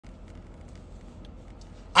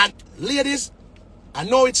And ladies, I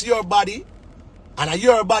know it's your body, and a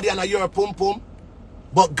your body and a your pum pum,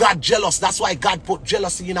 but God jealous. That's why God put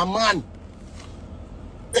jealousy in a man.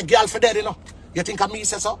 The girl for dead, you know. You think of me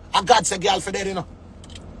say so? A God say girl for dead, you know.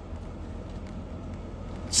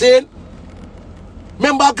 See?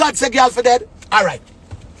 Remember God say girl for dead? Alright.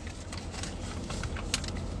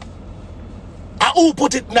 And who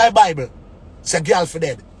put it in the Bible? Say girl for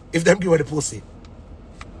dead. If them give her the pussy.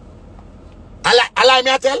 Allow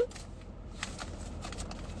me I tell?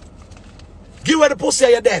 Give her the pussy or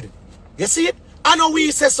you're dead. You see it? I know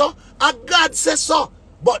we say so. A God says so.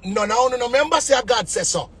 But no, remember say a God says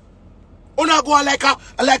so. You not go like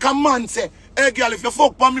a man say, hey girl, if you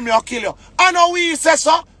fuck for me, I'll kill you. I know we say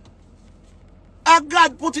so. A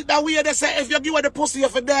God put it that way. They say if you give her the pussy,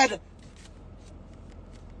 you're dead.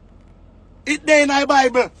 It there in the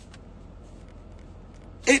Bible.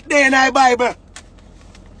 It there in the Bible.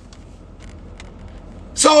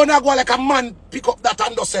 So you not go like a man pick up that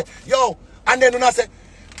and just say, yo, and then you not say,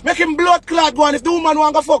 make him blood clot go on. If the woman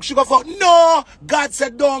want to fuck, she go fuck. No! God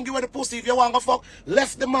said don't give her the pussy. If you want to fuck,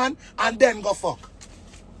 left the man and then go fuck.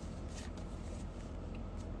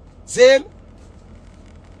 Zane?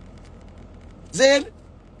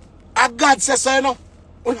 And God says so, you know.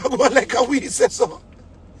 You not go like a we say so.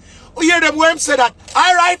 You hear them when him say that.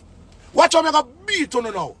 Alright? Watch how I'm going to beat you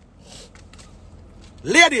now.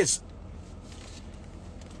 Ladies,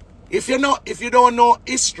 if you don't know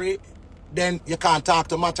history, then you can't talk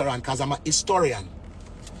to Matterhorn because I'm a historian.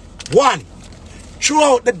 One,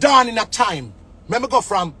 throughout the dawning of time, remember go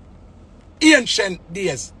from ancient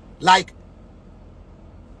days, like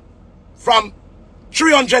from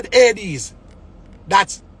 300 ADs,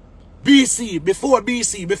 that's BC,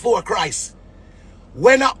 before Christ.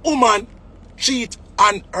 When a woman cheat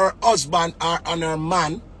on her husband or on her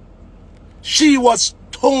man, she was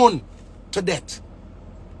stoned to death.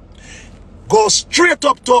 Go straight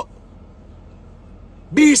up to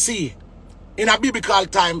BC, in a biblical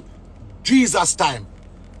time, Jesus' time.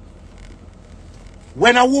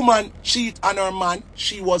 When a woman cheat on her man,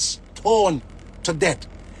 she was stoned to death.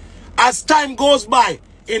 As time goes by,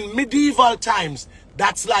 in medieval times,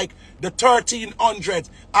 that's like the 1300s,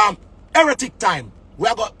 heretic time. We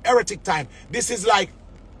have got heretic time. This is like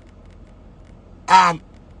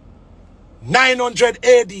 900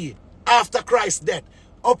 AD, after Christ's death,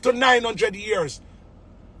 up to 900 years.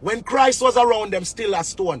 When Christ was around, them still a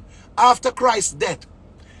stone. After Christ's death,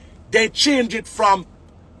 they changed it from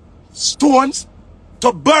stones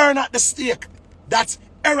to burn at the stake. That's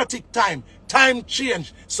heretic time. Time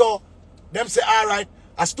change. So, them say, alright,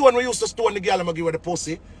 a stone we used to stone the girl, I'm going to give her the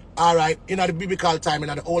pussy. Alright, in the biblical time, in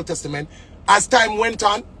the Old Testament. As time went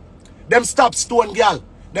on, them stop stone girl.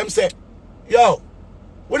 Them say, yo,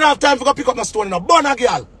 we don't have time to go pick up the stone, burn a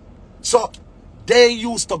girl. So, they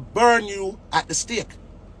used to burn you at the stake.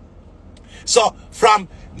 So, from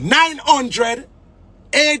 900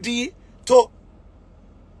 AD to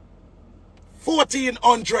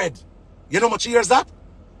 1400, you know how much years that?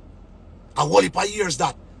 A whole heap of years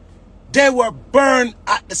that. They were burned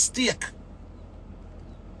at the stake.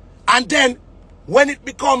 And then, when it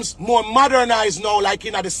becomes more modernized now, like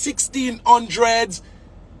in the 1600s,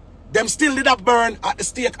 them still did not burn at the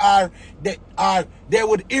stake, or they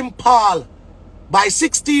would impale. By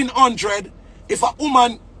 1600, if a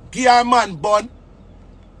woman give her man bun,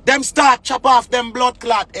 them start chop off them blood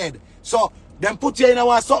clot head. So, them put you in a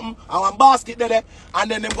one something, and one basket there,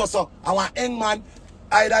 and then them go so, and one hangman,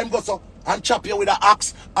 either them go so, and chop you with an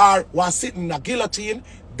axe, or one sitting in a guillotine.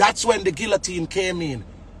 That's when the guillotine came in.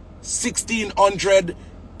 1600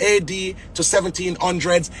 AD to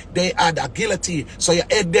 1700s, they had a guillotine. So your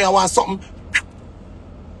head there was something,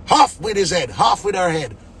 half with his head, half with her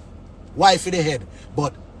head, wife in the head.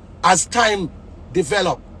 But as time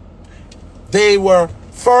developed, they were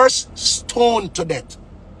first stoned to death.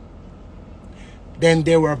 Then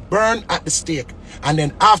they were burned at the stake. And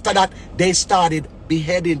then after that, they started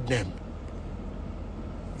beheading them.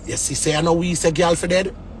 You see, say, I know we say girl for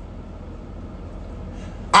dead.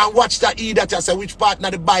 And watch that E that I say, which part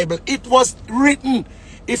of the Bible. It was written,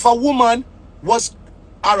 if a woman was,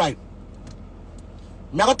 alright.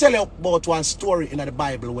 I'm going to tell you about one story in the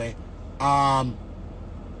Bible where a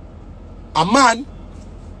man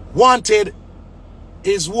wanted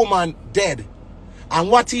his woman dead. And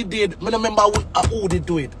what he did, I don't remember who did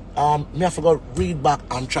do it. I forgot read back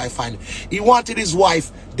and try find it. He wanted his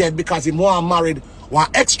wife dead because he more married one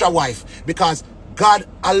extra wife. Because God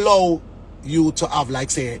allowed you to have, like,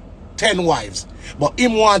 say, 10 wives. But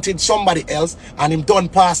him wanted somebody else, and him done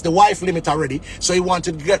past the wife limit already, so he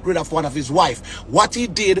wanted to get rid of one of his wife. What he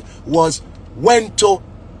did was went to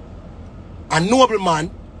a nobleman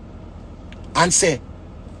and say,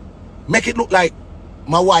 make it look like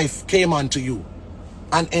my wife came on to you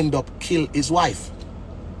and end up kill his wife.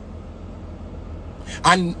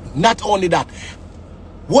 And not only that,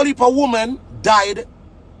 whole heap of women died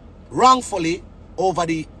wrongfully over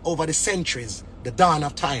the centuries, the dawn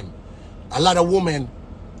of time. A lot of women,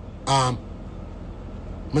 my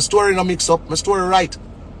story no mix up, my story right.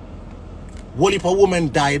 Whole heap of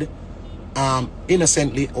women died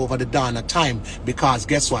innocently over the dawn of time, because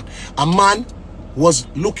guess what? A man was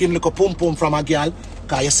looking like a pum pum from a girl,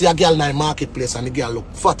 because you see a girl in the marketplace and the girl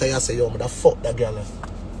look fat, and you say, yo, I'm gonna fuck that girl.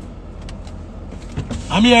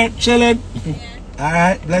 I'm here chilling. Yeah.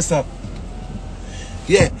 Alright, bless up.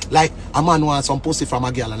 Yeah, like a man wants some pussy from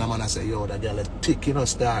a girl and a man say, yo, that girl is thick, you know,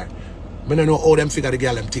 star. I don't know how them figure the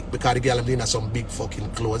girl them thick, because the girl them in some big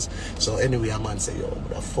fucking clothes. So anyway, a man say, yo, I'm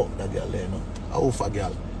gonna fuck that girl there, you know. I off a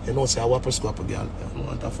girl. You know, say I want to squap a girl. I don't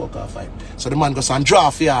want to fuck her fight. So the man goes and draw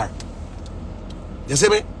for her. You see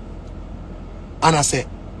me? And I say,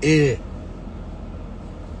 hey,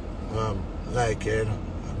 like, you know,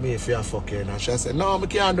 me if you fuck you, and she said, no, I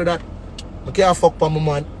can't do that. I can't fuck for my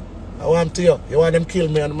man. I want to you. You want them kill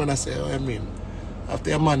me? And the man I say, what I mean? After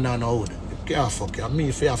your man now no hood, you can't fuck you. Me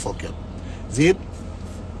if you fuck you. See it?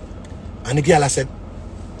 And the girl I said,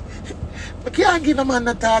 I can't give the man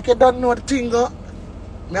the talk. You don't know the thing go.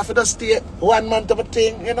 I have to just stay 1 month of a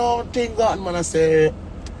thing, you know, thing go. And man I say,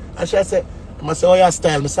 and she said, I say, oh, you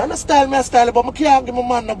style me. So I style me, but I can't give my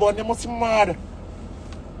man no bun. You must be mad.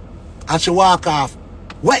 And she walk off.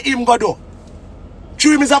 What him go do?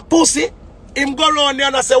 True him is a pussy. Him go around there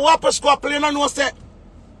and I say, what a squapple, you know, say,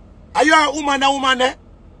 are you a woman there?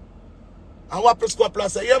 And what a squapple, I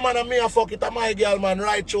say, yeah, man, and me, I fuck it, my girl, man,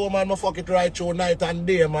 right through, man, I fuck it right through night and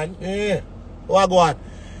day, man. Yeah. What go on?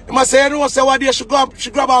 He must say, you know, say, what day she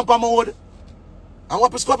grab on for my wood. And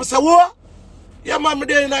what a squapple say, what? Yeah, man, me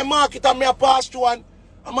there in the market and me a pass through and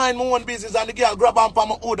I mind my own business and the girl grab on for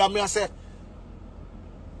my wood and me I say,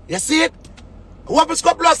 you see it? What a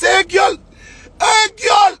squapple, I say, hey, girl,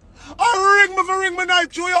 I ring me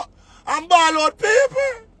night to you and ball out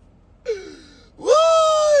people.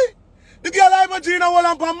 Why? The girl I imagine a whole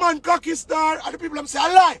a man cocky star and the people them say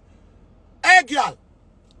I lie. Hey girl,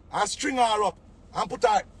 I string her up and put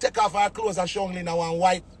her, take off her clothes and show me in one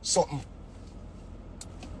white something.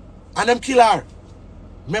 And them kill her.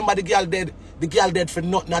 Remember the girl dead for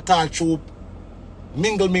nothing at all, true.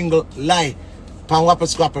 Mingle, lie, pan wapper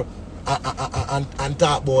scrapper and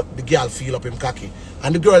talk about the girl feel up him cocky.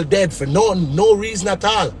 And the girl dead for no reason at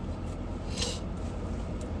all.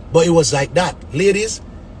 But it was like that. Ladies,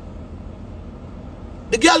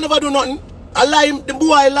 the girl never do nothing. I lie, the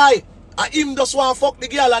boy lie. And him just want to fuck the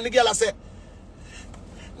girl and the girl I say,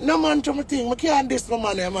 no man to me thing, I can't this no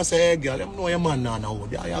man. I say, hey girl, you know your man now no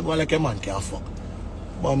wood. You go like a man can't fuck.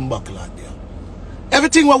 Bumbuck lad there.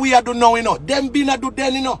 Everything what we are do now, you know, them been a do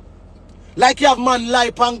then, you know. Like you have man lie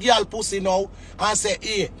pan girl pussy now and say,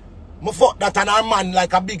 hey, me fuck that and our man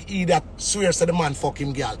like a big E that swears to the man fuck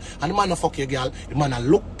him girl. And the man no fuck your girl, the man a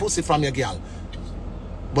look pussy from your girl.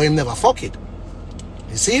 But him never fuck it.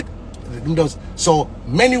 You see it? So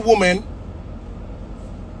many women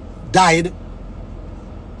died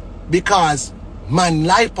because man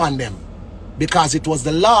lied upon them. Because it was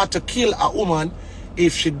the law to kill a woman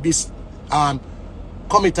if she'd be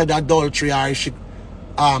committed adultery or if she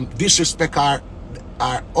disrespect her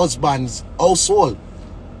husband's household.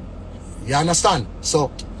 You understand?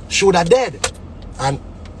 So she would have dead. And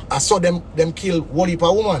I saw them kill one heap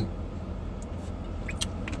of woman.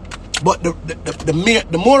 But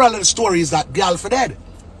the moral of the story is that girl for dead.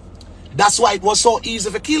 That's why it was so easy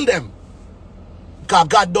to kill them. Because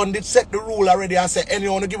God done did set the rule already and say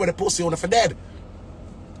anyone to give her the pussy on for dead.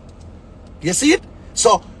 You see it?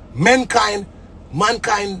 So mankind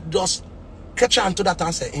just catch on to that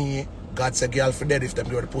and say, God said girl for dead if them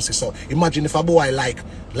give her the pussy. So imagine if a boy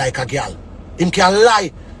like a girl. Him can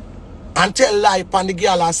lie and tell lie upon the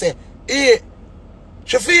girl and say, hey,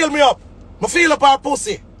 she feel me up. I feel up her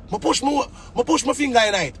pussy. I push my finger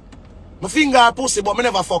in it. My finger her pussy, but I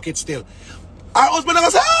never fuck it still. Her husband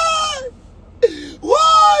never say, hey,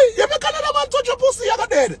 why? You make another man touch your pussy, you're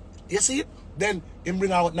dead. You see it? Then him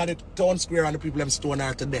bring out now the town square and the people them stone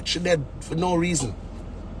her to death. She dead for no reason.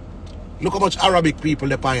 Look how much Arabic people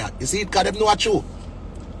they pay her. You see it? Because they know what true.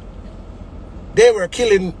 They were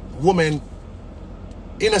killing women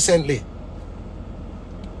innocently.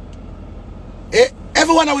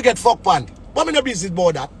 Everyone that we get fucked pan. But me no business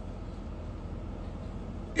about that.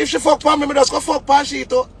 If she fuck pan me just go fuck pan she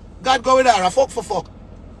too. God go with her, I fuck for fuck.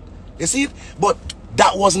 You see it? But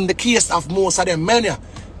that wasn't the case of most of them men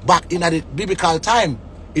back in the biblical time.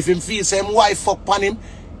 If him feel same wife fuck pan him,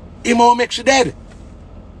 Him will make she dead.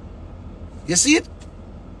 You see it?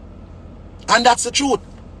 And that's the truth.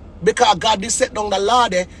 Because God did set down the law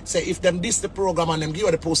there, say if them this the program and them give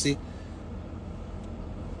you the pussy.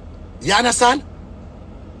 You understand?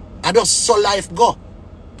 And just so life go.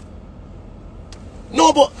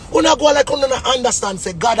 No, but you not go like you don't understand,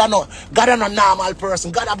 say God a no normal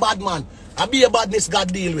person, God a bad man. And be a badness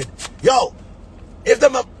God deal with. Yo, if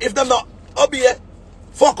them not obey,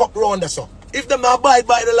 fuck up round there so. If them not abide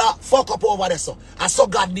by the law, fuck up over there so. And so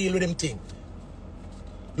God deal with them thing.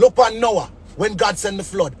 Look on Noah, when God sent the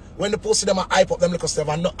flood, when the pussy them a hype up them little stuff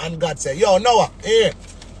and God say, yo Noah, here.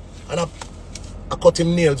 And I cut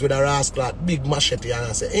him nails with a rascal, big machete, and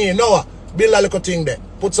I say, hey Noah, build a little thing there.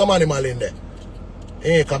 Put some animal in there.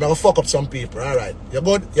 Hey, because I will fuck up some people, alright. You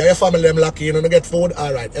good? Yeah, your family them lucky, you know, get food,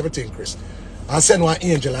 alright, everything, Chris. I send one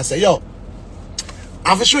angel and say, yo,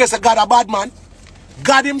 I'm for sure you say God a bad man.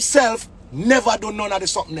 God himself never do none of the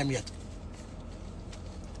something them yet.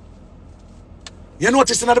 You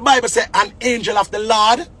notice in the Bible say an angel of the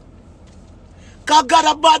Lord. Because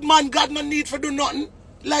God a bad man, God no need for do nothing.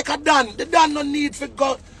 Like a Dan. The Dan no need for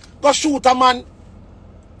go shoot a man.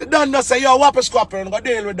 The Dan no say, yo, whop a squapper and go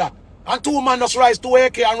deal with that. And two man just rise to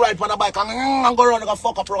AK and ride on the bike and go around and go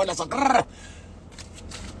fuck up around and say, grrr.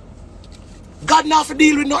 God not for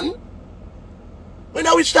deal with nothing. When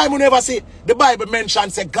at which time we never see the Bible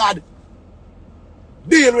mention say God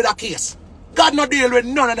deal with a case. God not deal with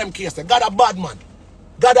none of them cases. God a bad man.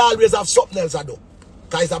 God always have something else to do.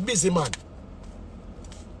 Because he's a busy man.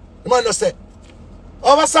 The man just say,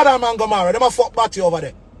 over Saddam and Gomorrah, them a fuck batty over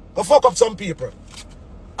there. Go fuck up some people.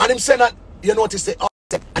 And him say that, you notice say,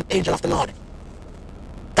 an angel of the Lord.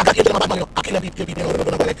 God angel of bad man, I kill people,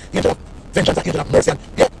 angel of vengeance, angel of mercy. And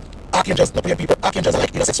yeah, archangels, not paying people. Archangels are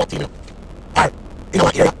like in a sex swap team. Or, in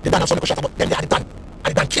our area, the Dan have some shot about them, they are the Dan. And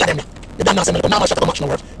the Dan kill them. The Dan not say, no, shut up much no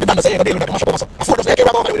work. The Dan not say, you go deal with them, mash up over so. I thought they came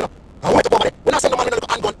over there with you. I went up over there. When I send the man in the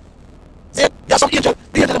handgun, see, there's some angel,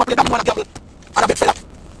 the angel of the Dan want to gamble. And a big fella.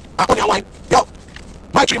 And only a wine. Yo,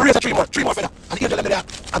 my tree, raise a three more fella. And the angel let me there,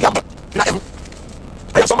 a gamble. In a heaven.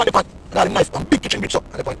 I have some man in the pot. I got a knife and big kitchen bitch up.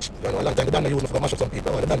 And the point, you know, a long time the Dan use me for mash up some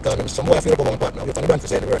people. And the Dan call me, some boy I feel go on part now. You from the brand to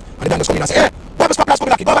say the word. And the Dan just come in and say, hey, boy, let's pop last go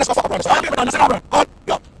let's go fuck up around. So I'm going to say, Robert, go on.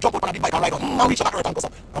 Yo, jump up on a big bike and ride on. And reach on that earth and go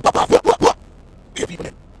up. And pop off. Hear people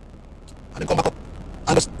then. And then come back up.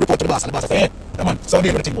 And just report to the boss. And the boss say, hey, yeah, man, so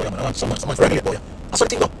deal with the thing, boy, man. I want some man for regulate, boy. That's what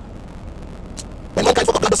the thing, though. When mankind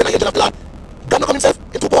fuck up, God does send an angel of the Lord. God not come himself.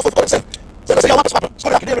 He's too powerful for himself. So they say, yo, what is papa?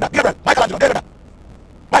 Scott Rocky, deal with that. Gabriel, Michelangelo, deal with that.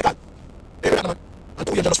 Michael, deal with that, man. And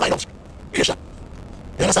two angels flying out. Patient.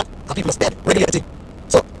 You understand? And people are dead, regulate the thing.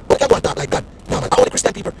 So, but you can't go and talk like God. No, man. All the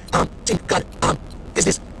Christian people think God is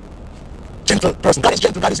this gentle person. God is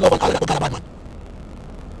gentle, God is love, and all of that, but God is a bad man.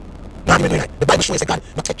 Not even doing that. The Bible shows that God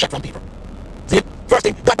not take check from people. See it? First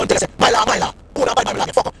thing, God don't tell us, my law. Who not abide by my law,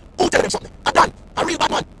 get fuck up. Who tell them something? A Dan, a real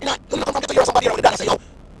bad man. You know, you come to hear somebody around the Dan and say, yo,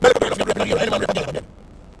 any man rip a girl over them.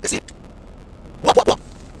 You see it? What?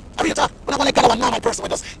 I mean, when I want to get a normal person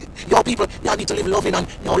with us, yo, people, y'all need to live loving and,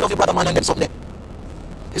 you know, love your brother, man, and them something.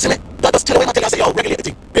 You see me? God just tell you when I tell you, I say, yo, regulate the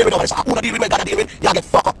thing. Bear with over this. Who not deal with God deal with, y'all get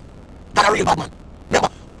fuck up. God a real bad man. Remember,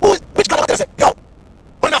 which God ever tell you, say, yo,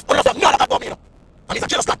 enough, no, that God don't mean, and he's a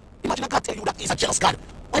jealous God. Imagine a God tell you that he's a jealous God.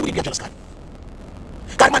 Why would he be a jealous God?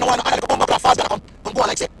 God man no want to come back fast, God come go on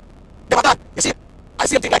like say, never God, you see it? I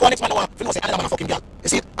see him thing like one next man no want, if you know say, another man a fucking girl. You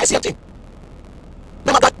see it? I see him thing.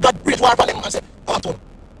 Remember God rage war upon them and say, I want to.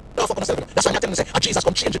 Don't fuck on yourself. That's why I'm telling you, say, Jesus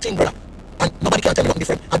come change the thing, brother. And nobody can tell me nothing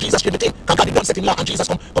different. And Jesus change the thing. Because God did not set in law and Jesus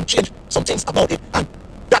come change some things about it. And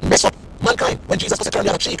that mess up mankind. When Jesus goes to turn the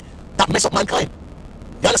other cheek, that mess up mankind.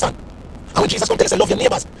 You understand? And when Jesus come tell you, say, love your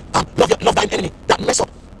neighbors, love thine enemy, that mess up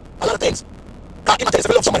a lot of things. God even tell you,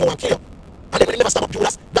 say, love somebody who want to kill you. And then when he never stop up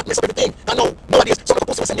Judas, that mess up everything. And now, nowadays, some of the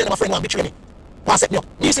pussy say, me and my friend want to betray me. Want to set me up.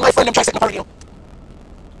 Me see my friend, them try to set me up already, you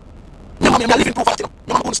know. Me and living proof of that, you know.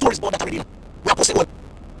 Me and my own stories about that already, you know. We are pussy one.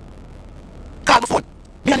 Call my phone.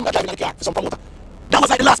 Me and him are driving in the car for some promoter. That was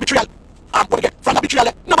like the last betrayal. I'm going to get from the betrayal.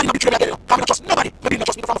 Nobody not betray me again, you know. Because I don't trust nobody. Nobody not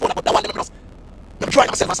trust me from the phone. But that one, them trust. I'm trying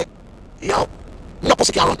myself and say, yo, no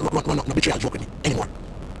pussy can't run no betrayal joke with me anymore.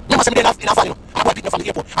 Remember, say me in a van, you know. And I want to pick me from the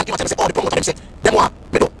airport. And him and tell me, say, oh, the promoter, them say, them want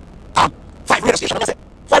me do 5 radio station. And I say,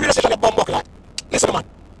 5 radio station, they bomb buckle, right? Listen, man.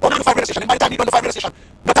 Oh, not the 5 radio station. And by the time you done the 5 radio station,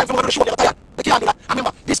 no time for me to do the show, they're tired. They can't do that. And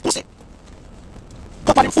remember, this pussy,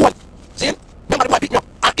 go on him phone. See him? Remember, the boy pick me up.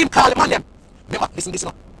 And him call the man them. Remember, listen, you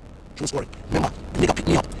know. True story. Remember, the nigga picked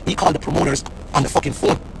me up. He called the promoters on the fucking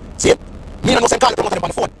phone. See? Me and no say call the promoter on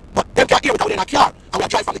the phone. But them can't hear it out in a car. And we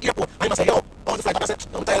drive from the airport. And I say, yo, how's the flight? And I said,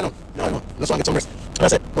 I'm tired no. Let's go and get some rest. And I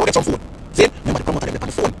said, go get some food. See? Remember the promoter them on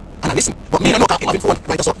the phone. And I listen. But me and no call him on the phone.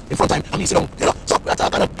 Right so in front time. And he sit down. You know. So I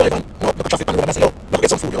talk and I drive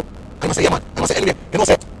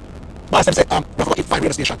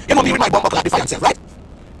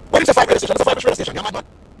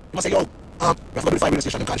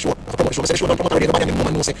I promote the show. I say the show don't promote already. Everybody and the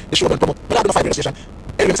woman knows say the show don't promote. But I do the 5 radio station.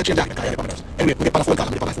 Anyway, I say change that. Anyway, we get on the phone call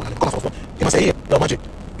and we come on the phone and come on the phone. He must say, hey, yo, Magic,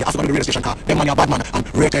 you have to go to the radio station car. Them man, you're a bad man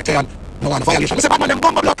and rate and no one violation. I say bad man, them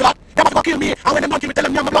bumble blood clot. They have to go kill me. And when them don't kill me, tell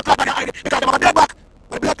them I'm a blood clot by the ID because them have a blood back.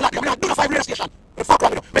 But the blood clot, you do the 5 radio station. The fuck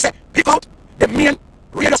wrong with you? I say, pick out the main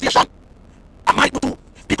radio station. I might do 2.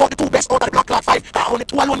 Pick out the 2 best out of the blood clot 5. Because only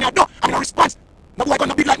 2 alone I do. I mean, a response. No boy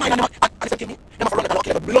gonna be like mine and if they kill me, them have to run like a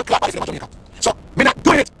lucky blood clot by the Jamaica. So, me not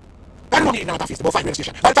doing it. I don't need another 50, about 5 radio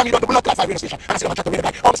station. By the time you done the blood clot 5 radio station, and I see them chat to me the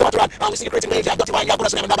guy, oh, Mr. Matterhorn, we see you creating names, you have dirty wine, you have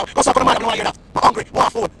good and blah, go suck on the man, I don't want to hear that. I'm hungry,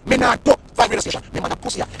 want food. Me not do 5 radio station. Me man a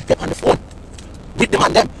pussy, get on the phone with the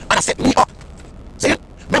man them, and I set me up. See it?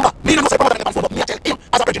 Remember, me no say brother on the phone, but me I tell him,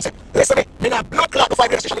 as a virgin say, listen me not blood clot the 5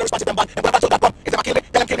 radio station, the response to them bad, and whatever to that bomb, if they kill me,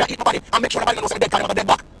 tell them kill me, I eat my body, and make sure nobody knows I'm dead, because I'm dead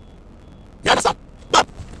back. You understand? But,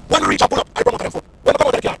 when we reach and pull up, I promote them food. When we come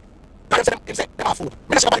out of the car, and him say, them have food.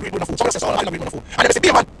 Me not say nobody read with the food, somebody says, oh, I don't read with the food. And they say, be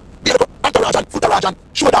a man, be a little entourage and footerage and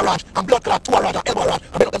shoulder rage and blood clot, toe rage and elbow rage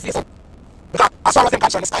and bend up them face. Because as far as them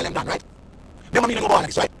concerned, the style them done, right? Them mean to go on like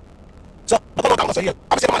this, right? So, I come out and say, here,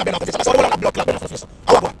 I'm saying the man bend up the face. I say, oh, blood clot bend up the face.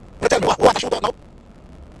 How I go on? You tell me, what I shoot out now?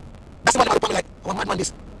 That's the man that like, oh, man,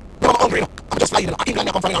 this. No, I'm hungry, I'm just flying, England,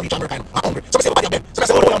 I come from reach America, I'm hungry. So I say, oh, bend. So I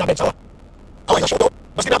say, oh, on bend, so how I shoot out?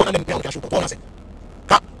 Must be that one of them, me can shoot out, what I say.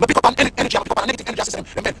 Because I pick up on energy, I pick up on a negative energy system,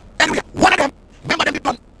 and then, anyway, one of them, remember them,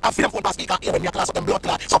 done, I feel them phone pass speaker, here when me a class up them blood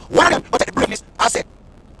clot. So, one of them, but take the braveness, I say,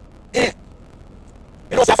 hey,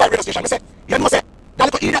 you know, say 5 radio station, I say, you know, say, that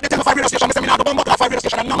little idiot, they tell me 5 radio station, I say, me now, the bomb clot 5 radio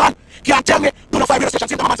station, and no man, can't tell me, do no 5 radio station,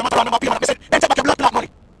 see the man, some Matterhorn, number I say, then take back your blood clot money.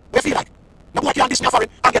 What you feel like? Now, boy, can't diss me for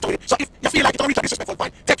it, and get to it. So, if you feel like it, don't reach a disrespectful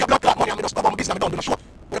point, take your blood clot money, and me just go on my business, and me don't do no show.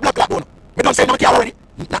 With the blood clot don't. Me don't say no care already.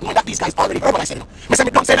 Not knowing that these guys already verbalized it, you know. Me say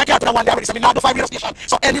me don't say no care to the one day already, say me now do 5 radio station.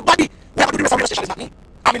 So, anybody, we have to do the rest of radio station is not me.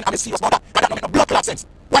 I'm serious about that, but that don't make no blood clot sense.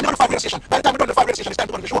 Why not the 5 radio station? By the time we done the 5 radio station, it's time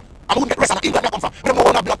to go to the show. I'm going to get rest of England where I come from. We don't know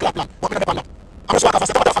what blood clot plan, but we don't depend on that. I'm just walking off a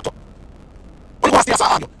second factor. Only one stay as I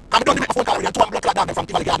argue. And we don't make a phone call already and 2 blood clot down from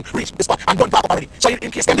Tivoli Garden, reach the spot, and done park up already. So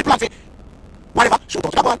in case them the plan for whatever, shoot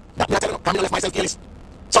out. That one, that me I tell you, Camille left myself careless.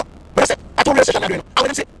 So, when I say, I told radio station I'm doing, I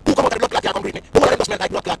would say, who come out of the blood clot can't come greet me? Who one of them just smell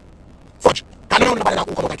like blood clot? Fudge. Can I know nobody now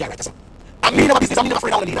who come out of the car right there? And me never business, I'm never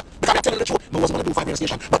afraid of the leader. Because I'm telling the truth, I wasn't going to do 5 radio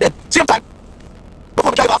station. But then, same time,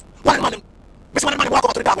 before we drive off, one of them, Mr. One of them walk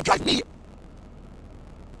over to the dog and drive me.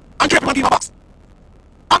 And drape him and give him a box.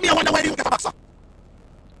 And me, I wonder why you get a box, sir.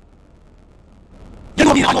 You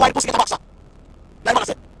know me, I know why the pussy get a box, sir. Like man I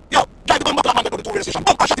said, yo, drive the gun buckle man, go to the 2 radio station.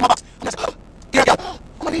 Boom, I shot him a box. And I said, here, girl, I'm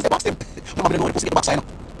going to use the box, them. No, man, they know why the pussy get a box, I know.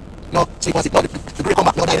 No, so you want it, no, the grey come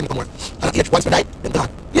back, no, die, then come more. And at the age, once we die, then gone.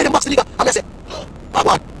 Yeah, them box the nigga. And I say, I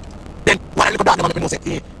want. Then, one of the little dog, them know say,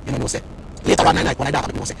 hey, you know say. Later on, night, when I dog,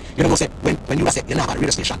 them know say, you know say, when you say, you're not at the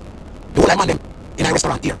radio station. The whole I man them in a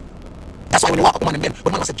restaurant here. That's why when you walk up on them,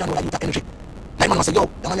 but man say, John, why you that energy? Like man say, yo,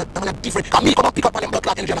 the man different. Can me come up, pick up on them blood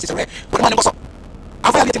clot energy and I say, but the man goes up.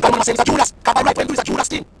 I'm violating, because man say, Mr. Judas, because I right when do is a Judas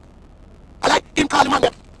thing. I like him call the man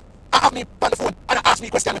them. I have me on the phone and I ask me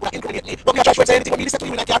question and incriminate me. But me I try to say anything when me listen to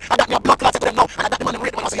you in that car and that me a blood clot to them now and that the man them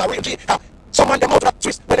rate the man say, you're real G. Some man them out of that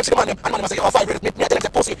twist when them see the man them and man them say, you're 5 rate me I tell them say,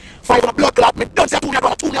 pussy, 5 on a blood clot, me don't say 2 me a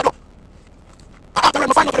do, 2 me a do. And after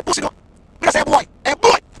me find out for the pussy though, me I say, hey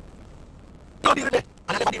boy, don't deal with me.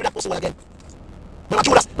 And I never deal with that pussy well again. Me not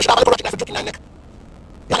Judas, me should have a corruption knife for joking in my neck.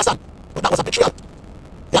 You understand? But that was a betrayal.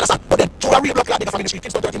 You understand? But then, through a real blood clot, nigga from in the street,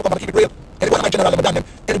 kids don't dirty, me come and keep it real. Anybody my general, them done them.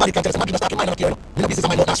 Anybody can tell us, imagine just talking mind out here, you know. Me no business on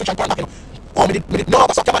my mouth, now switch and turn back, you know. Oh, me did, no,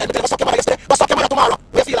 go suck your mother, me tell you go suck your mother yesterday, go suck your mother tomorrow.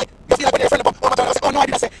 What you feel like? You feel like when your friend come, oh, my turn, I say, oh, no, I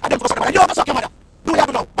didn't say, I didn't go suck your mother. Yo, go suck your mother. Do you have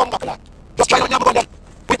to know? Bum buckle. Just try on your gun then.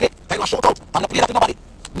 With me, I don't shout out. I'm not playing that to nobody.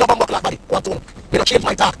 No bum buckle, buddy. One tone. Me don't change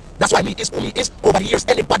my talk. That's why me is who me is. Over the years,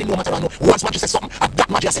 anybody no matter I know. Once Magic says something, and that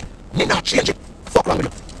Magic say, me not change it. Fuck wrong with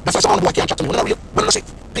you. That's why someone who can't chat to me. When I say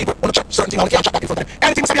people, when I chat certain things, I can't chat back in front of them.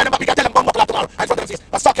 Anything say behind them, we can tell them bum buckle tomorrow. In front of them face.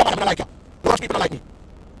 But suck your mother, I don't like you. You know people don't like me.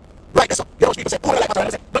 Right, that's up. You know people say, oh, I like Matterhorn.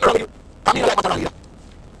 I say, nothing wrong with you. Come here, I like Matterhorn either.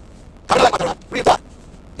 Come here, I like Matterhorn. Real talk.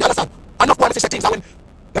 You understand? Enough one say things, and when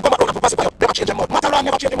they come back around and pass it by you, never change them out. Matterhorn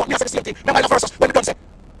never change them out. Me I say the same thing. Remember in the verses, when we done say,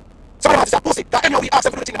 somebody has to say, pussy, that anyhow we ask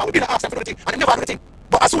them for the thing, and we didn't ask them for the thing, and they never do the thing.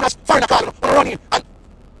 But as soon as foreigner call, we run in, and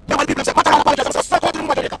remember the people say, Matterhorn apologize, and say, fuck out to the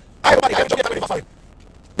woman, Jamaica. Everybody, I'm Jamaican ready for foreign.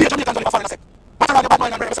 Be a Jamaican ready for foreign, and I say, Matterhorn, the bad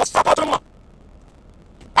man, and ready, fuck out to the woman.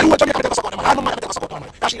 And you want Jamaican ready for support them, and I know man, ready for support them,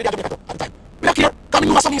 and she did the Jamaica too, at the time. We don't care, come in,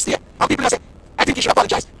 you have some stay, and people say, I think you should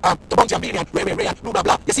apologize, to Bounty and Beanie and Ray and blah, blah,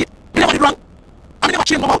 blah. You see it? Me never did wrong. I never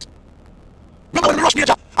changed my mouth. Remember when we rushed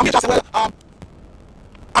Major, and Major said, well,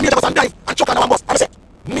 and Major was on dive, and choke on our bus. And I said,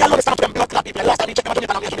 me alone stand up to them blood clot people. And last time you check them,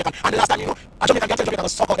 I'm Jamaican, and the last time you know, a Jamaican can tell Jamaican to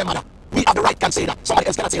suck out their mother. We have the right can say that. Somebody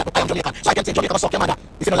else cannot say that, but I am Jamaican. So I can say Jamaican to suck your mother.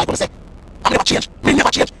 If you don't like what I say, I never change. Me never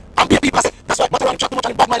change. be people I say, that's why matterhorn chat too much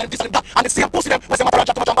and bad mind and this and that. And the same pussy them, when say matterhorn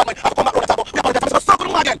chat too much and bad mind, I have to come back round and talk about, we about that, I'm going to circle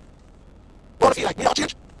them again. Don't feel like me not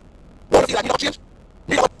change? Don't feel like me not change?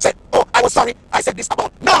 Me not say, oh, I was sorry, I said this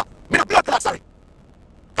about, no, me not blood clot sorry.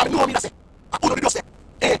 Because me know me not say, I who do the just say,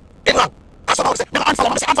 wrong. And somehow say, never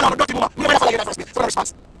unfollow, I say unfollow, dirty mama, me never follow you in the first place, for no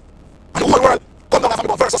response. And the whole world come down and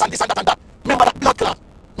about verses and this and that and that. Remember that blood clot.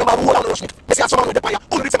 Remember who all on the rush me. Me say someone with the fire,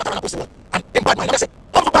 only the same matter and pussy one. And them bad mind. And I say,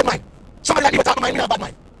 oh for bad mind. Somebody like me talk to mind, me not bad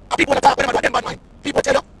mind. And people that talk whenever them bad mind. People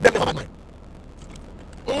tell you, them never bad mind.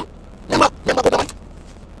 Remember good mind.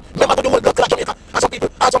 Remember the whole blood clot Jamaica. And some people,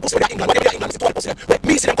 and some pussy with their England. When they be England, me see 12 pussy them. When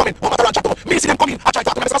me see them coming, one matter and chat to me. Me see them coming, I try to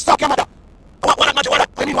talk to them. I say, suck your mother. What that magic, what that?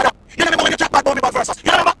 What do you mean what that? You remember when you chat bad about me bad verses?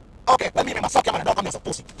 You remember? Okay, well me remember, suck your mother, don't come here as a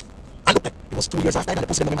pussy. And look, it was 2 years after and the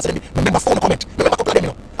pussy them remember saying me. Remember phone comment. Remember a couple of them,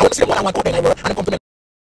 you know. I want to see them one on one out there in the world and them come to me.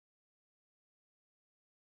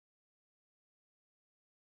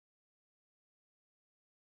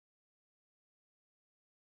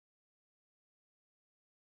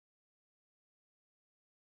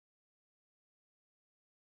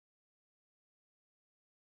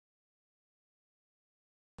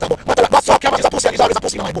 But so camera is a pussy and is always a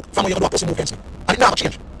pussy in my book. From when you do a pussy move against me. And it never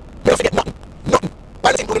change. Me don't forget nothing. Nothing.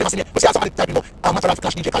 Why the thing never see me? We see somebody typing about Matterhorn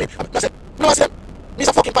Flash DJ Khalid. I say, no I see him. He's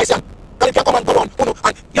a fucking Piscean. Khalid can come and go on.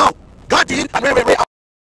 And yo, God did and Ray.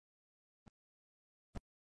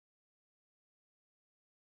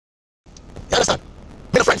 You understand?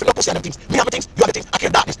 Me no friend for no pussy and them things. Me have the things, you have the things. I care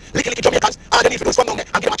darkness. Licky Jamaicans. All they need to do is come down there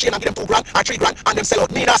and give them a chain and give them 2 grand or 3 grand and them sell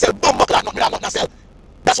out. Me not sell bum buckle not me not sell.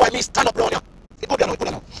 That's why me stand up round here. It good now, it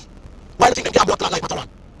good now. Why do you think them can't blood clot like Matterhorn?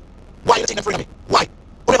 Why do you think them afraid of me? Why?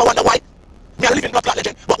 You never wonder why? Me a living blood clot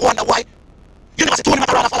legend, but wonder why? You never see Tony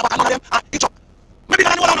Matterhorn fall back and none of them each up. Maybe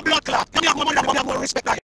I know all the blood clot. You have more money than me, you have more respect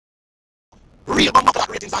than you. Real bum clot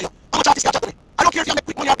ratings are you. How much artists can chat to me? I don't care if you make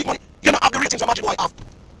quick money or big money. You don't have the ratings of Magic Boy have.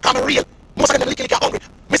 Come real. Most of them licky are hungry.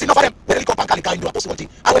 Missing enough of them when they lick up and call do a pussy one thing.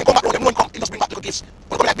 And when they come back round them, one come, he just bring back little gifts.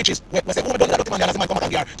 When they come like bitches, we say, oh, we don't let the man, and the man come back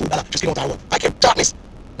and give her $2. Just give out our word. I care darkness.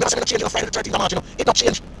 Never say me change in Friday the 13th of March, you know. It not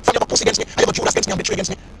change. From you have a pussy against me, and you have a Judas against me and betray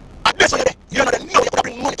against me. And that's why you're there. You know that now you could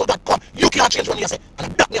bring money to that come. You can't change when you say. And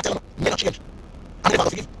that me I tell you, me not change. I'm never gonna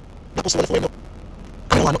forgive. The pussy will for him up.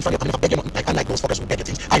 I don't want nothing from you. I never beg you nothing. Like, unlike those fuckers who beg you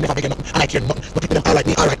things. I never beg you nothing. And I care nothing. But people them all like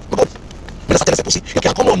me, alright. But good. Me just tell you say pussy, you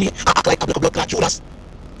can't come on me and act like a blood clot Judas.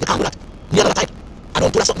 You can't do that. Me another type. I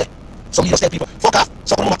don't do that something there. Some of you just tell people, fuck off.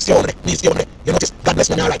 So come on, stay over there. Me stay over there. You notice? God bless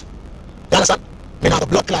me, me alright. You understand? Me not have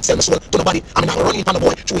a blood clot sell my soul to nobody. I'm not running from the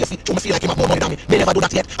boy. Through me feel like him have more money than me. Me never do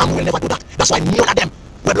that yet, and we will never do that. That's why none of them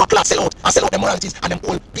where blood clot sell out and sell out their moralities and them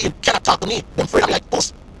old people cannot talk to me. Them afraid of me like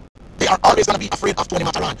puss. They are always gonna be afraid of Tony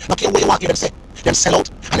Matterhorn. Not care what you want, hear them say. Them sell out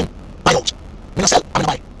and them buy out. Me not sell, I'm gonna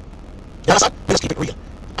buy. You understand? Me just keep it real.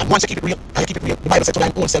 And once you keep it real, and you keep it real, the Bible said to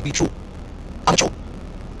thine own self be true. I'm true.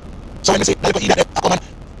 So when me say, now you go eat that, I come and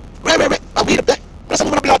wait, I weed up there. When I say,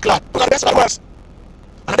 we're gonna blood clot, we're gonna the best of the worst.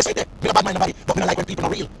 And that's right there. Me not bad mind nobody, but me not like when people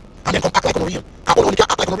are real. And then come act like I'm real. I only can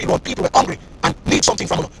act like I'm real when people are hungry and need something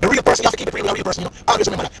from you. The real person, you have to keep it real with a real person, you know. Always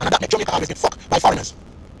remember that. And that makes Jamaica always get fucked by foreigners.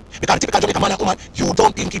 Because the typical Jamaican man and woman, you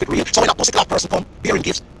don't even keep it real. So when a pussy clap person come bearing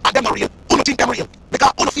gifts, and them are real, you don't think them real.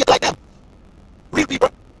 Because you don't feel like them. Real people.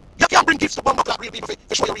 You can't bring gifts to bumbo clap real people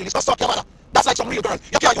to show you real. It's not suck your mother. That's like some real girl.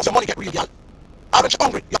 You can't use your money get real, girl. Or when you're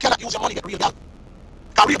hungry, you cannot use your money get real, girl.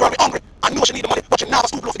 Because real girl be hungry and know she need the money, but she never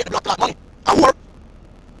stoop low to get the blood clot money. A whore.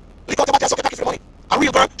 Lick out the body and suck your pocket for the money. A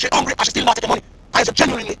real girl, she hungry and she still not taking money. And she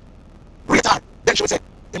genuinely rate her. Then she would say,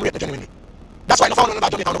 them rate me genuinely. That's why I found out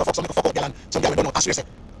about Jamaica never fuck some fuck out girl and some girl don't know. I swear say,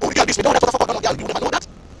 oh the girl this me don't have to fuck out no girl. You never know that.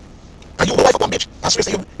 And you go wife up one bitch. I swear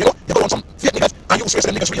say you know you go on some fake niggas and you swear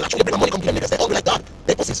say them niggas real. Actually you bring money come to them niggas. They all be like God.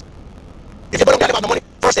 They pussies. If you go down there and have no money,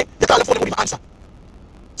 first thing you call the phone and won't even answer.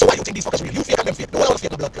 So why you think these fuckers real? You fake and them fake. No one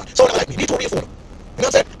fake no blood clot. So like me, need to real phone. You know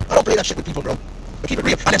what I'm saying? I don't play that shit with people, bro. We keep it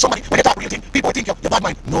real. And then somebody, when you talk real thing, people think you're bad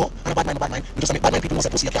mind. No, I'm a bad mind. You just make bad mind people know say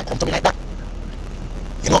pussy, you can't come to me like that.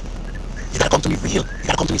 You know? You gotta come to me real. You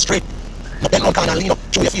gotta come to me straight. Not then one kind of lean up.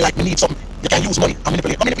 Show you feel like me need something. You can use money. I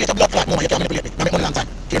manipulate your blood clot. No man, you can't manipulate me. I make money long time.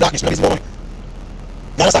 Your darkness, no reason more money.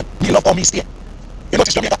 You understand? Me love how me stay. You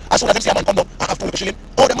notice Jamaica, as soon as them see a man come down and have 2 shilling,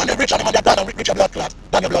 oh the man they rich and the man they bad and rich your blood clot.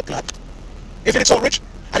 Damn your blood clot. If it is so rich,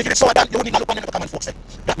 and if it is so bad, you wouldn't need to look on them to come and folks say.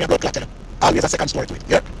 That me a blood clot tell them. Always a second story to it.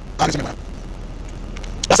 Yeah? Always remember.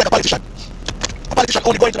 That's like a politician. A politician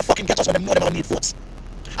only going to the fucking ghettos when they know they don't need votes.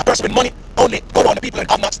 A person with money only go around the people in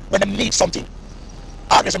have-nots when they need something.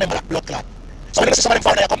 Always remember that blood clot. So when you see some of them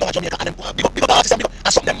foreigners come down to Jamaica and them big up the artists and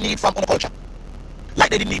something them need from our culture. Like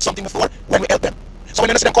they didn't need something before when we help them. So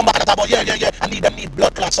when you see them come back and talk about yeah, and need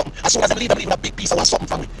blood clot something. As soon as them leave with a big piece of something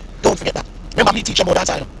from me. Don't forget that. Remember me teach them about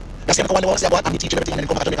dancing. That's the one they want to say about and me teach them everything and then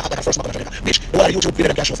come back to Jamaica after the first month of Jamaica. bitch. The one YouTube video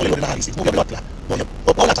them can show for you in all these things. Move your blood clot.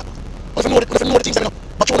 But all that. If you know the things,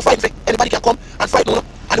 but you want to fight me, anybody can come and fight me.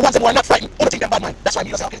 And the ones that who are not fighting, only think they're bad mind. That's why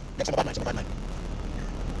I say, okay, them say bad mind, bad mind.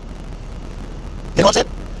 You know what I'm saying?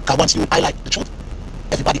 Because once you highlight the truth,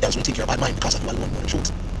 everybody else will think you're a bad mind because of you alone know the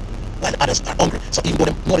truth. While the others are hungry. So even though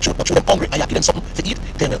they know the truth, but through them hungry and you give them something to eat,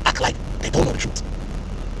 they will act like they don't know the truth.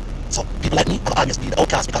 So people like me have always been the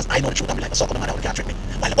outcast because I know the truth and be like a sucker no matter how they can't trick me.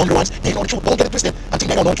 While the hungry ones, they know the truth, don't get it twisted and think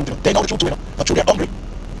they don't know the truth. They know the truth too, but through they're hungry,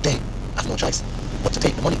 they have no choice but to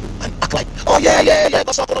take the money and act like, oh yeah,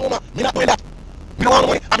 go suck on a woman. Me not doing that. Me don't want no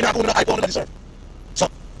money, and me not going to the iPhone that I deserve. So,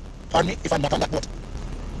 pardon me if I'm not on that boat.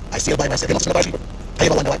 I sail by myself. You must know people. I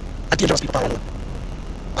ever wonder why. And dangerous people power alone.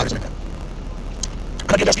 Always remember.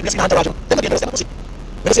 And dangerous people, you see the entourage, they're not dangerous, they're not pussy.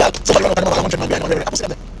 When you see somebody run out and about 100 man behind one, I pussy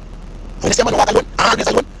them there. When you see a man walk alone, always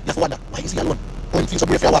alone, you have to wonder, why is he alone? When you feel so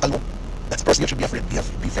brave if you walk alone, that's the person you should be afraid, be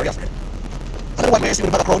very afraid. Another one where you see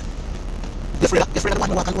with the back crowd, you're afraid of the one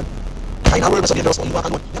who walk alone. I know where somebody else when you walk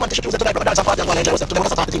alone. You want to choose it tonight, but that's a party and go and enjoy yourself. Today,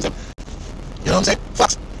 want to start the things. You know what I'm saying?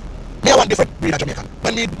 Facts. Me, I want different breed of Jamaican.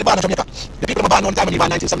 When me the band of Jamaica, the people who born one time when me born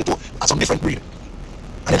 1972 are some different breed.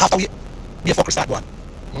 And then after we be a fucker start going.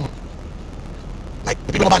 Like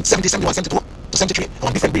the people who born 70, 71, 72 to 73 are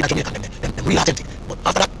one different breed of Jamaican. Them real authentic. But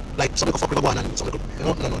after that, like some people fuck with the one and some people, you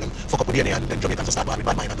know, them fuck up with DNA and then Jamaicans start going with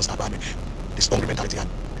bad mind and start going with this hungry mentality and,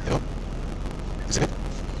 you know. Isn't it?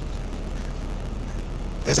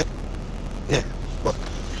 Is it? Yeah. But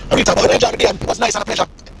I really talk about it. It was nice and a pleasure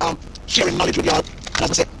sharing knowledge with you all. And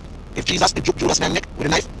as I said, if Jesus did Judas in the neck with a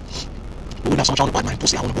knife, we would have so much on the bad mind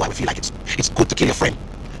pussy. I want to go, I would feel like it's good to kill your friend.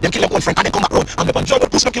 Them kill your own friend and then come back round and they're going,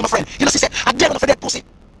 pussy, don't kill my friend. You know, she said, I dare for dead pussy.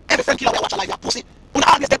 Every friend killer we watch alive, you pussy. We're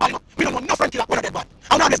always dead bad, you know. We don't know no friend killer, we're dead bad.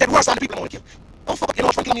 I'm always dead worse than the people who want to kill. Oh, fuck, you know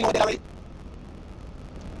what friend killer mean when they're already?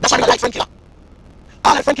 That's why I like friend killer.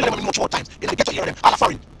 All the friend killer them in much more times. You know, get to hear them, all are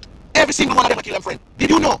foreign. Every single one of them will kill them friend. Did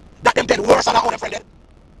you know that them dead worse than our own friend dead?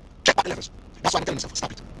 Check back the levels. That's why I'm telling myself,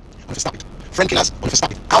 stop it. I want to stop it. Friend killers, I want to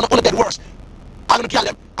stop it. I want to dead worse. I want to kill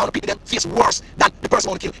them. I want to people them face worse than the person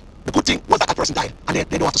who want to kill. The good thing was that person died and they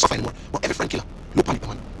don't have to suffer anymore. But every friend killer, look on it,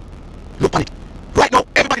 man. Look on it. Right now,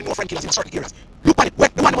 everybody knows friend killers in certain areas. Look on it. When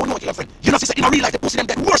the one who know kill a friend, you know, she said in a real life, they pussy them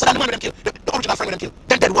dead worse than the man with them kill. The original friend with them kill.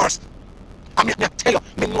 Them dead worse. I mean, I tell you,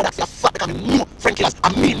 me know that for a fact because me know friend killers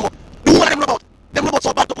and me know. The one of them know about. Them know about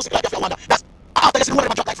so bad to pussy like if you wonder. That's after you see one of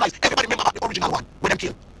them drop like flies. Everybody remember about the original one with them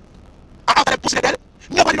kill. And after them pussy they dead,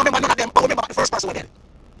 nobody remember none of them but remember about the first person who dead.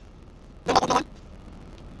 Remember good no man?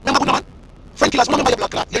 Remember good no man? Friend killers, remember your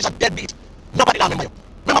blood clot. You're a deadbeat. Nobody don't remember you.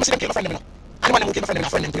 Remember me see them kill a friend them, you know. Anyone who kill a friend them, a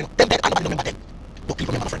friend them too, you know. Them dead and nobody don't remember them. But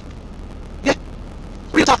people remember a friend. Yeah.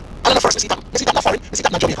 Real talk. And the first, we see that not foreign, we see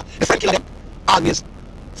that not Jamaica. The friend killer them always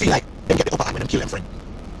feel like them get the upper hand when them kill them friend.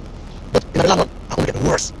 But in the long run, I'm gonna get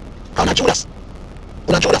worse. How not Judas?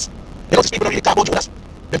 Who not Judas? You know, these people don't really talk about Judas.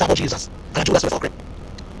 They talk about Jesus. And Judas will fuck them.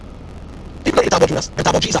 People don't really talk about Judas. They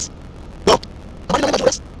talk about Jesus. No. Nobody remember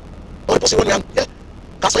Judas. Oh, the pussy one man. Yeah.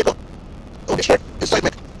 Can't say it. Oh, the shirt. It's straight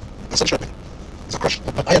neck. That's a shirt neck. It's a crush.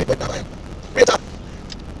 But I am it right now. I am. Real talk.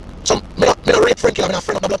 Some me not rape friend killer. I'm not a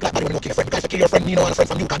friend of the blood clot body when you kill a friend. Because if you kill your friend, you know, and a friend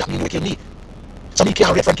from you, because that means you will kill me. So me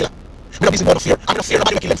can't rape friend killer. I'm not busy about no fear. I'm not fear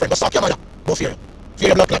nobody will kill them friend. Just stop your mother. Don't fear. Fear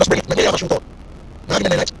your blood clot. Just bring it. Maybe you have a shoot out. Now give me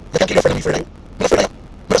the night. You can kill your friend and me fear you. I'm not fear you.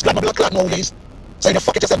 I'm just glad my blood clot know who you is. So you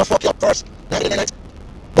fuck it yourself, I fuck you up first. Now give me the night.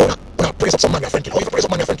 Don't praise up some man, your friend killer. How you praise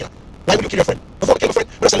up man, your friend killer? Why would you kill your friend? Before you kill your friend,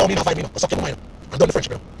 we just allow me to fight me now. Suck your mind. I'm done the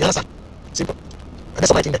friendship now. You understand? Simple. And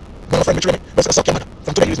that's my thing there. I'm not a friend betray me. Just suck your mother.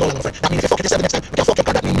 From today you is no longer a friend. That means if you fuck it yourself the next time, you can fuck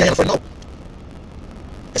your that means you're a friend now.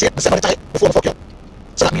 You see it? The 70 time before I fuck you.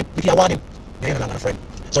 So that means if you're warning, you're no longer a friend.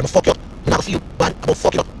 So when I fuck you, you're not gonna feel bad about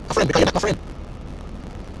fucking up a friend because you're not my friend.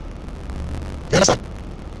 You understand?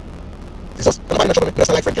 It's just nobody in trouble with me.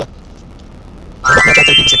 Just like friend killer. I'm not trying to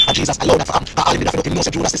tell people say, Jesus allowed that for him. All him did that for him. He knows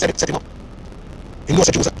that Judas set him up. He knows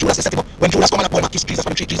that Judas set him up. When Judas come and boy kiss Jesus for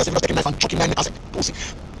the tree, Jesus will just take him knife and chuck him in as a pussy.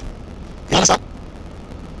 You understand?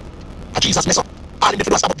 And Jesus mess up. All him did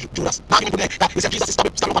was stop Judas. Now him that he said Jesus is stop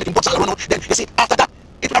up and guts all run out. Then you see after that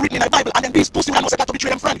it was written in the Bible and then these pussy man was said to betray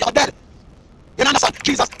them friend. You're dead. You understand?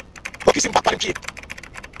 Jesus go kiss him back on him cheek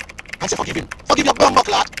and say forgive him. Forgive your bum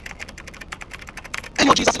lad. And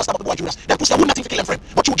you Jesus is stop up the boy Judas. Then pussy would nothing to kill him friend.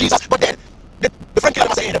 But you Jesus, but then the friend killer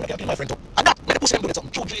must say, hey, them can kill my friend too. And that made the pussy them doing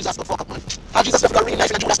something. True Jesus, the fuck up, man. And Jesus left a real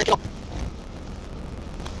knife in Judas' neck, you know.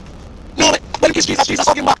 No, when he kissed Jesus, Jesus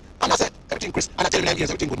hugged him back. And I said, everything, Chris. And I tell him, yes,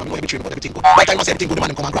 everything good, man. I know everything but everything good. By the time I said everything good, the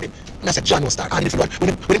man come and grab him. And I said, John will start. And if you want, when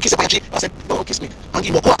him kiss him by your cheek, I said, don't kiss me. And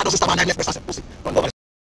he walk out and doesn't stop and I left breast. I said, pussy. Don't go over